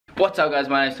What's up guys,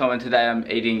 my name's Tom and today I'm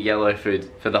eating yellow foods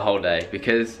for the whole day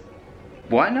because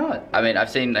why not? I mean,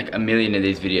 I've seen like a million of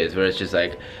these videos where it's just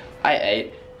like, I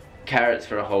ate carrots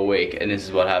for a whole week and this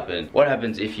is what happened. What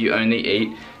happens if you only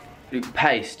eat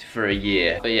paste for a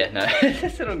year? But yeah, no,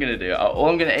 that's what I'm gonna do. All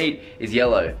I'm gonna eat is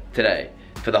yellow today.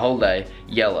 For the whole day,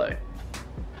 yellow.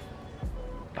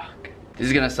 Fuck. This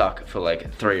is gonna suck for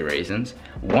like 3 reasons.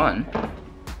 1,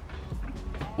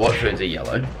 what foods are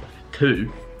yellow?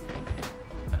 2,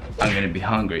 I'm gonna be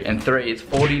hungry. And 3, it's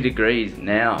 40 degrees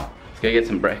now. Let's go get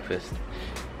some breakfast.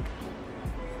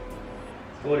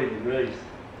 40 degrees.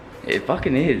 It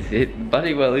fucking is. It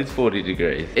bloody well is 40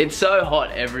 degrees. It's so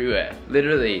hot everywhere.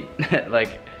 Literally,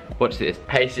 like, watch this.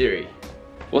 Hey Siri,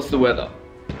 what's the weather?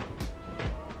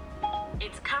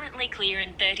 It's currently clear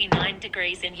and 39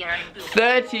 degrees in Yarraboo.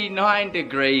 39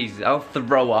 degrees. I'll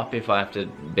throw up if I have to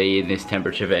be in this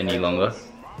temperature for any longer.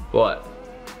 What?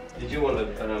 Did you want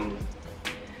a,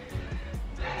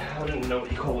 I don't know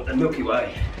what you call it, a Milky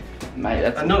Way. Mate,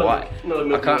 that's Not white. a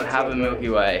Milky I can't Way, have a Milky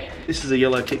Way. This is a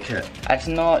yellow Kit Kat. That's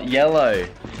not yellow.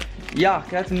 Yuck,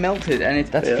 that's melted and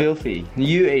that's Yeah. filthy.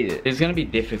 You eat it. It's gonna be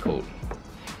difficult.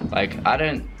 Like, I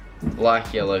don't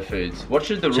like yellow foods. What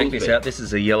should the rules be? Check this out, this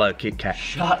is a yellow Kit Kat.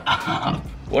 Shut up.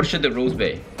 What should the rules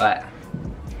be? Like,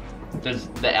 does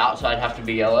the outside have to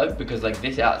be yellow? Because like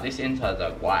this inside's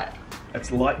like white.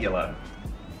 It's light yellow.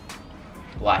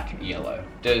 Like yellow.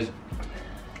 Does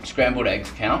scrambled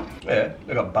eggs count? Yeah,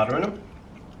 they got butter in them.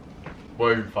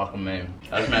 What do you fucking mean?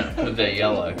 That's meant because they're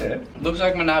yellow. Yeah. Looks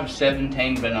like I'm gonna have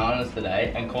 17 bananas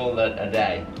today and call it a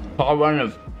day. Part 1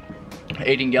 of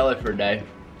eating yellow for a day.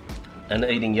 And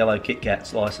eating yellow Kit Kat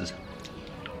slices.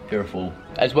 You're a fool.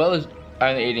 As well as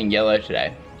only eating yellow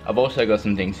today, I've also got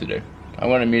some things to do. I'm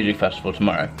going to a music festival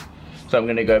tomorrow. So I'm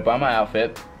gonna go buy my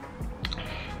outfit.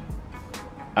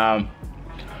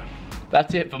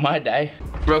 That's it for my day.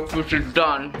 Breakfast is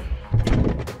done.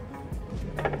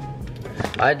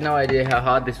 I had no idea how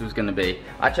hard this was gonna be.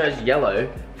 I chose yellow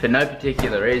for no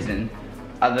particular reason,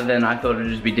 other than I thought it would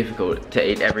just be difficult to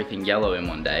eat everything yellow in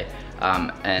one day.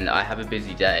 And I have a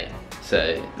busy day,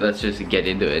 so let's just get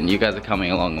into it. And you guys are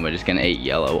coming along and we're just gonna eat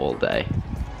yellow all day.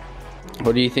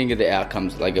 What do you think of the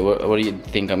outcomes? Like, what do you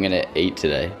think I'm gonna eat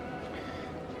today?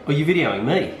 Are you videoing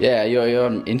me? Yeah,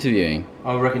 you're interviewing.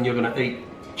 I reckon you're gonna eat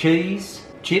cheese,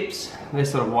 chips, they're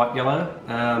sort of white yellow.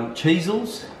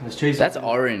 Cheezels, there's cheese. That's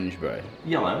orange, bro.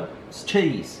 Yellow, it's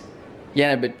cheese.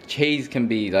 Yeah, but cheese can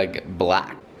be like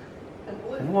black.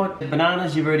 What?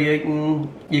 Bananas you've already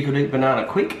eaten, you could eat banana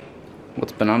quick.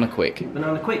 What's banana quick?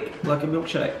 Banana quick, like a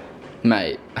milkshake.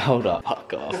 Mate, hold up.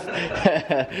 Fuck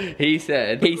off. He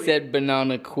said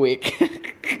banana quick.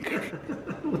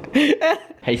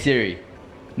 Hey Siri,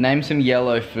 name some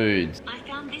yellow foods. I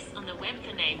found this on the web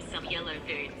for names some yellow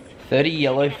foods. 30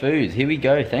 yellow foods. Here we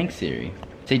go. Thanks, Siri.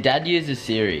 See, Dad uses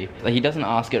Siri. Like, he doesn't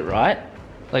ask it right.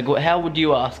 Like, how would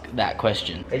you ask that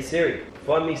question? Hey Siri,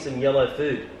 find me some yellow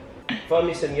food. Find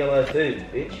me some yellow food,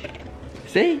 bitch.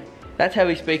 See? That's how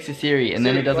he speaks to Siri, and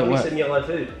then it doesn't find work. me some yellow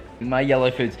food. My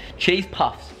yellow foods. Cheese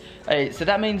puffs. Hey, so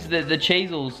that means that the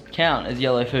Cheezels count as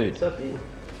yellow food. Sucked in.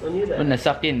 I knew that. When they're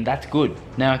sucked in, that's good.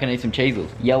 Now I can eat some Cheezels.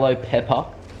 Yellow pepper.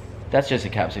 That's just a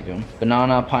capsicum.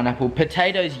 Banana, pineapple,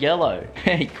 potatoes yellow.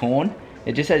 Hey, corn.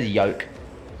 It just says yolk.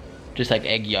 Just like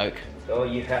egg yolk. Oh,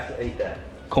 you have to eat that.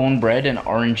 Cornbread and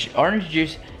orange. Orange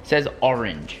juice says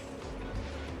orange.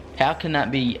 How can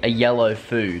that be a yellow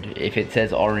food if it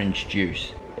says orange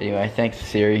juice? Anyway, thanks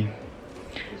Siri.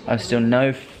 I'm still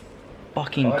no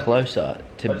fucking closer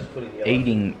to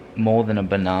eating more than a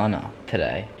banana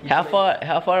today. How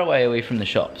far away are we from the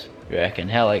shops, you reckon?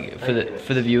 How, like, for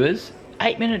the viewers?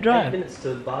 8-minute drive. 8 minutes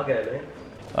to Bargo, man.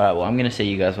 Alright, well, I'm gonna see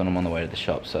you guys when I'm on the way to the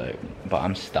shop, but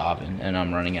I'm starving and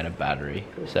I'm running out of battery,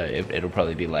 so it'll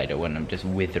probably be later when I'm just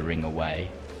withering away.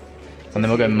 And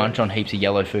then we'll go munch on heaps of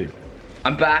yellow food.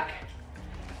 I'm back,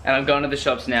 and I'm going to the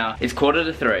shops now. It's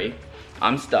 2:45,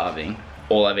 I'm starving.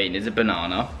 All I've eaten is a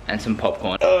banana and some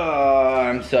popcorn. Oh,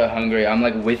 I'm so hungry, I'm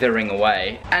like withering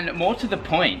away. And more to the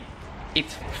point,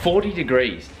 it's 40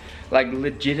 degrees. Like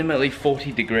legitimately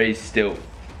 40 degrees still.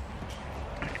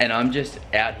 And I'm just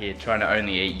out here trying to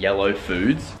only eat yellow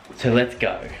foods. So let's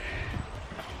go.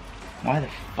 Why the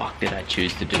fuck did I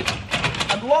choose to do that?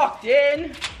 I'm locked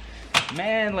in!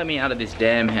 Man, let me out of this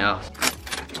damn house.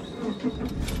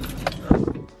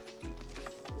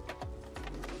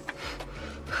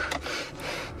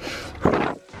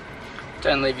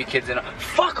 Don't leave your kids in a...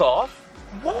 Fuck off!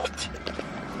 What?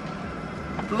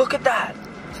 Look at that!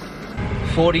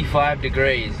 45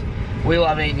 degrees. We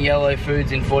love eating yellow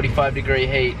foods in 45-degree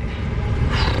heat.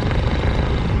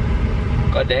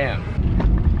 God damn.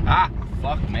 Ah, fuck.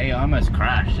 fuck me, I almost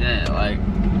crashed there. Like,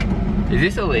 is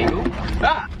this illegal?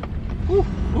 Ah! Ooh,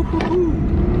 ooh, ooh, ooh.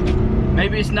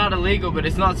 Maybe it's not illegal, but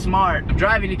it's not smart. I'm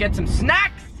driving to get some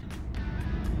snacks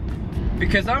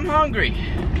because I'm hungry.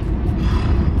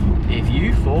 If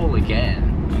you fall again,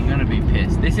 I'm gonna be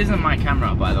pissed. This isn't my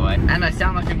camera, by the way, and I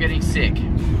sound like I'm getting sick.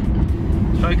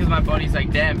 It's probably because my body's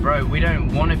like, damn, bro, we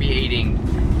don't want to be eating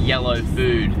yellow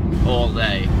food all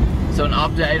day. So an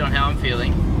update on how I'm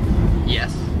feeling.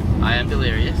 Yes, I am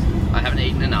delirious. I haven't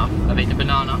eaten enough. I've eaten a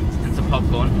banana and some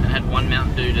popcorn and had 1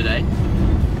 Mountain Dew today.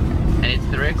 And it's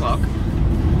 3 o'clock.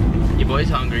 Your boy's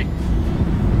hungry.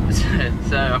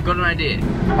 So I've got an idea.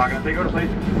 Hi, can I take your order, please?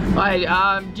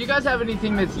 Hi, do you guys have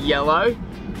anything that's yellow?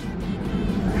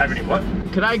 Have any what?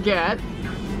 Could I get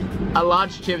a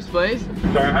large chips, please?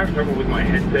 Sorry, I'm having trouble with my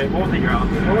headset. What was it you're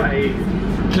asking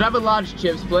for? Could I have a large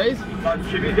chips, please? Large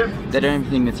chippies, yep. They don't have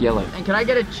anything that's yellow. And can I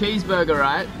get a cheeseburger,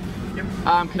 right?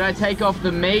 Yep. Could I take off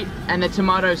the meat and the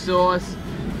tomato sauce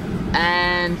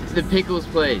and the pickles,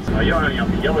 please? You're only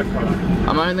after yellow product.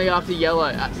 I'm only after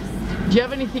yellow. Do you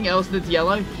have anything else that's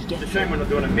yellow? It's a shame we're not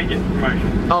doing a midget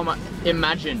promotion. Oh my!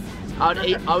 Imagine, I'd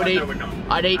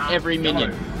eat every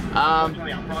minion.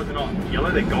 Unfortunately, our fries are not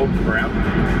yellow; they're golden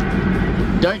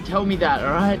brown. Don't tell me that,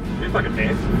 all right? It's like a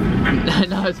dance.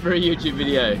 No, it's for a YouTube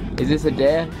video. Is this a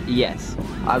dare? Yes.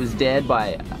 I was dared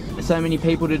by so many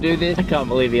people to do this. I can't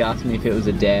believe he asked me if it was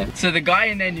a dare. So the guy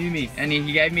in there knew me, and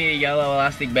he gave me a yellow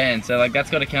elastic band. So like that's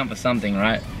got to count for something,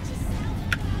 right?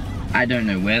 I don't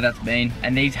know where that's been,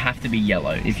 and these have to be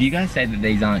yellow. If you guys say that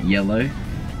these aren't yellow,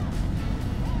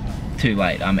 too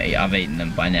late. I've eaten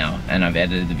them by now, and I've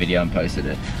edited the video and posted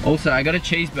it. Also, I got a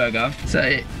cheeseburger.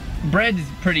 So bread is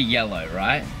pretty yellow,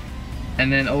 right?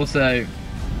 And then also,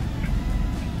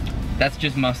 that's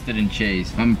just mustard and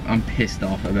cheese. I'm pissed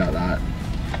off about that,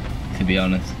 to be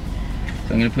honest.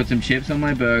 So I'm gonna put some chips on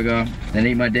my burger, then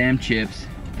eat my damn chips,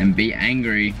 and be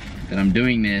angry that I'm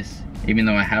doing this, even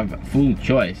though I have full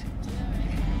choice.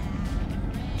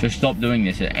 So stop doing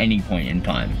this at any point in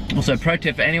time. Also, pro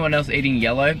tip for anyone else eating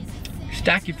yellow,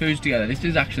 stack your foods together. This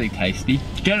is actually tasty.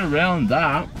 Get around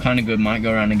that. Kind of good, might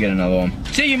go around and get another one.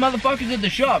 See you motherfuckers at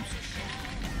the shops.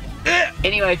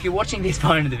 Anyway, if you're watching this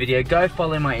part of the video, go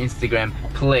follow my Instagram,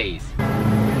 please.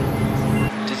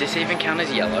 Does this even count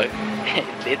as yellow?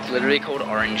 It's literally called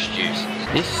orange juice.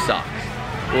 This sucks.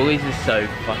 Woolies is so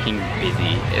fucking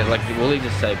busy. Like, Woolies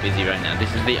is so busy right now.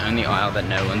 This is the only aisle that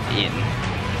no one's in.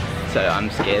 So I'm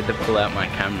scared to pull out my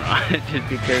camera just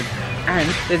because, and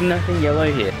there's nothing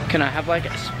yellow here. Can I have like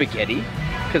spaghetti?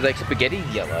 Because like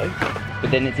spaghetti's yellow,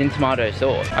 but then it's in tomato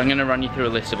sauce. I'm gonna run you through a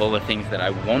list of all the things that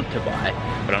I want to buy,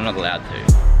 but I'm not allowed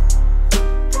to.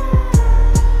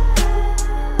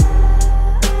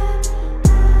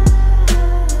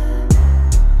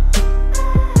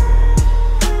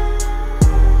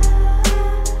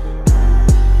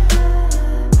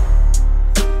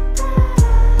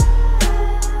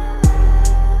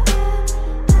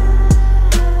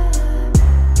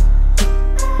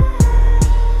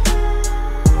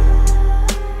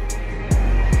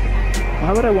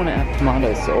 Why would I want to have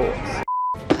tomato sauce?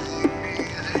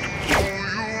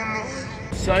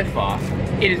 So far,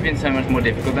 it has been so much more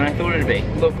difficult than I thought it would be.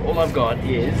 Look, all I've got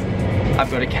is,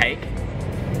 I've got a cake,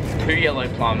 2 yellow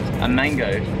plums, a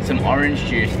mango, some orange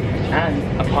juice,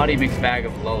 and a party mix bag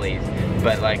of lollies.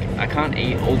 But like, I can't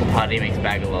eat all the party mix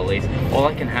bag of lollies. All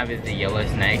I can have is the yellow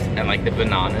snakes and like the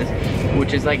bananas,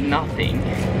 which is like nothing.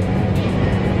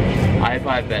 I hope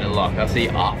I have better luck. I'll see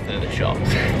you after the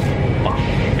shops.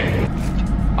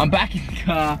 I'm back in the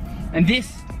car, and this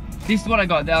is what I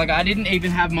got. Like, I didn't even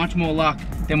have much more luck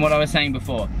than what I was saying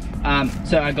before.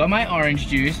 So I got my orange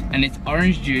juice, and it's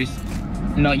orange juice,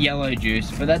 not yellow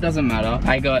juice, but that doesn't matter.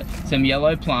 I got some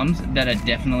yellow plums that are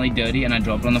definitely dirty, and I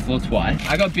dropped on the floor twice.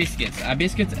 I got biscuits.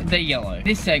 Biscuits, they're yellow.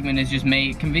 This segment is just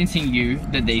me convincing you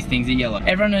that these things are yellow.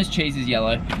 Everyone knows cheese is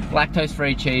yellow.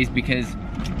 Lactose-free cheese because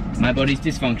my body's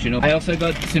dysfunctional. I also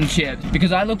got some chips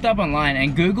because I looked up online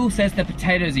and Google says that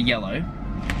potatoes are yellow.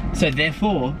 So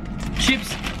therefore,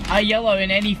 chips are yellow in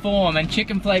any form, and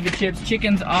chicken flavored chips,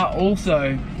 chickens are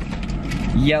also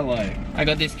yellow. I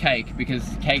got this cake because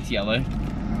cake's yellow,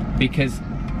 because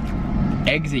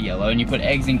eggs are yellow and you put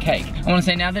eggs in cake. I want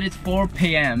to say, now that it's 4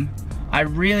 PM, I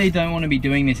really don't want to be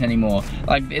doing this anymore.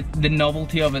 Like, the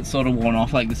novelty of it sort of worn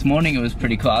off. Like this morning it was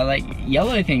pretty cool. I like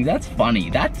yellow things, that's funny,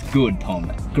 that's good,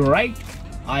 Tom. Great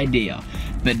idea.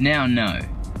 But now, no.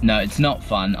 No, it's not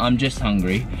fun. I'm just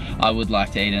hungry. I would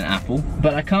like to eat an apple,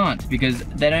 but I can't because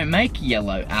they don't make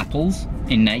yellow apples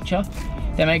in nature.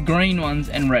 They make green ones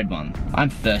and red ones. I'm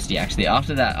thirsty actually.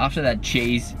 After that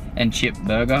cheese and chip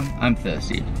burger, I'm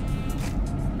thirsty.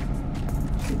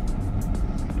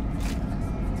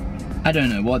 I don't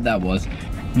know what that was.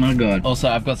 My God. Also,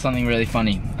 I've got something really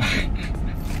funny.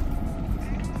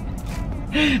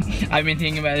 I've been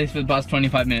thinking about this for the past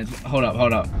 25 minutes. Hold up,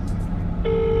 hold up.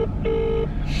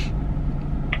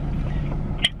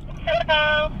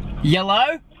 Hello.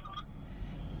 Yellow?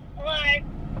 Hello.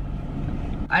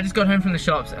 I just got home from the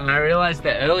shops and I realized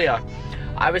that earlier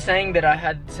I was saying that I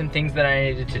had some things that I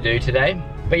needed to do today.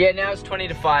 But yeah, now it's 20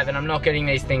 to 5 and I'm not getting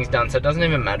these things done, so it doesn't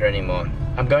even matter anymore.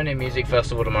 I'm going to a music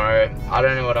festival tomorrow. I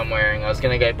don't know what I'm wearing. I was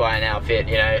gonna go buy an outfit,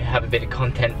 you know, have a bit of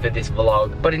content for this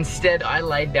vlog. But instead, I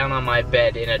laid down on my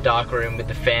bed in a dark room with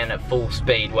the fan at full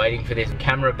speed, waiting for this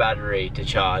camera battery to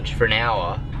charge for an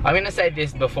hour. I'm gonna say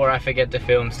this before I forget to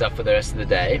film stuff for the rest of the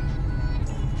day.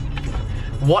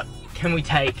 What can we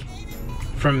take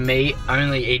from me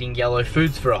only eating yellow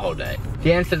foods for a whole day?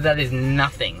 The answer to that is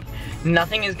nothing.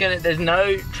 Nothing is gonna, there's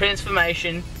no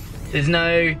transformation, there's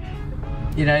no,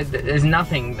 you know, there's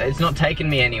nothing. It's not taken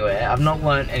me anywhere. I've not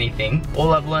learned anything.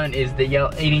 All I've learned is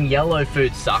that eating yellow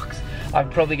food sucks. I'm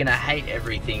probably gonna hate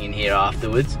everything in here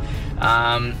afterwards.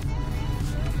 But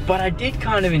I did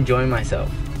kind of enjoy myself.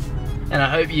 And I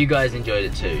hope you guys enjoyed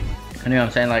it too. I know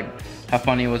I'm saying, like, how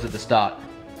funny it was at the start.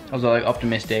 I was like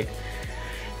optimistic.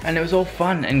 And it was all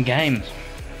fun and games.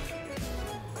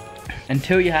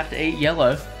 Until you have to eat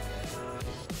yellow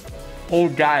all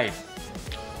day.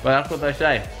 But that's what they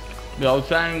say. The old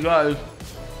saying goes,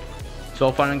 it's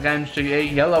all fun and games till you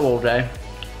eat yellow all day.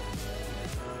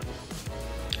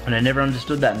 And I never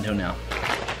understood that until now.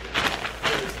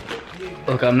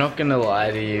 Look, I'm not gonna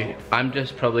lie to you. I'm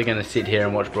just probably gonna sit here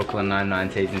and watch Brooklyn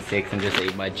Nine-Nine Season 6 and just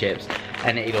eat my chips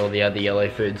and eat all the other yellow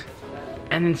foods.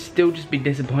 And then still just be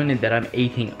disappointed that I'm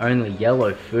eating only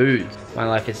yellow foods. My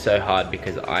life is so hard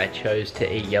because I chose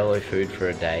to eat yellow food for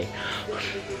a day.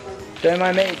 Don't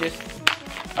mind me, just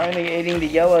only eating the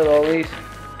yellow lollies.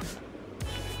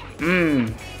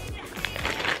 Mmm.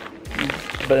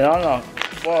 Banana.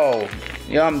 Whoa.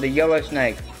 Yum, the yellow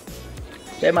snake.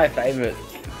 They're my favorite.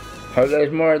 Hope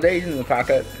there's more of these in the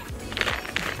packet.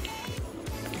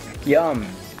 Yum.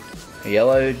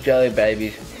 Yellow jelly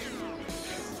babies.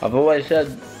 I've always said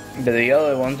that the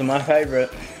yellow ones are my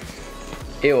favorite.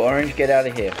 Ew, orange, get out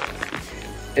of here.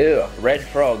 Ew, red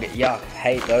frog, yuck,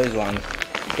 hate those ones.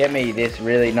 Get me this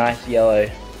really nice yellow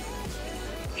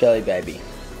jelly baby.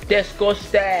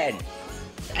 Disgusting!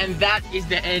 And that is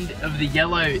the end of the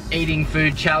yellow eating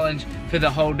food challenge for the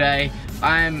whole day.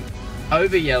 I'm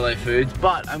over yellow foods,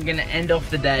 but I'm gonna end off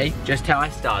the day just how I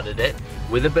started it,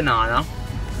 with a banana.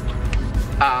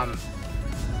 I'm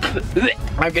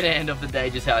gonna end off the day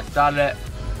just how I started it,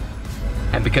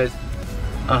 and because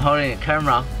I'm holding a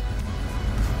camera,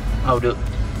 I'll do it.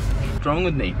 What's wrong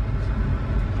with me?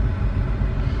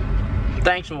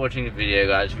 Thanks for watching the video,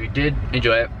 guys. If you did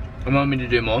enjoy it and want me to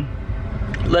do more,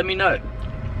 let me know,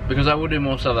 because I will do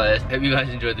more stuff like this. Hope you guys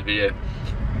enjoyed the video.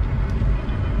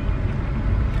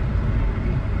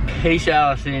 Peace out,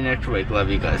 I'll see you next week.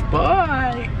 Love you guys,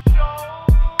 bye.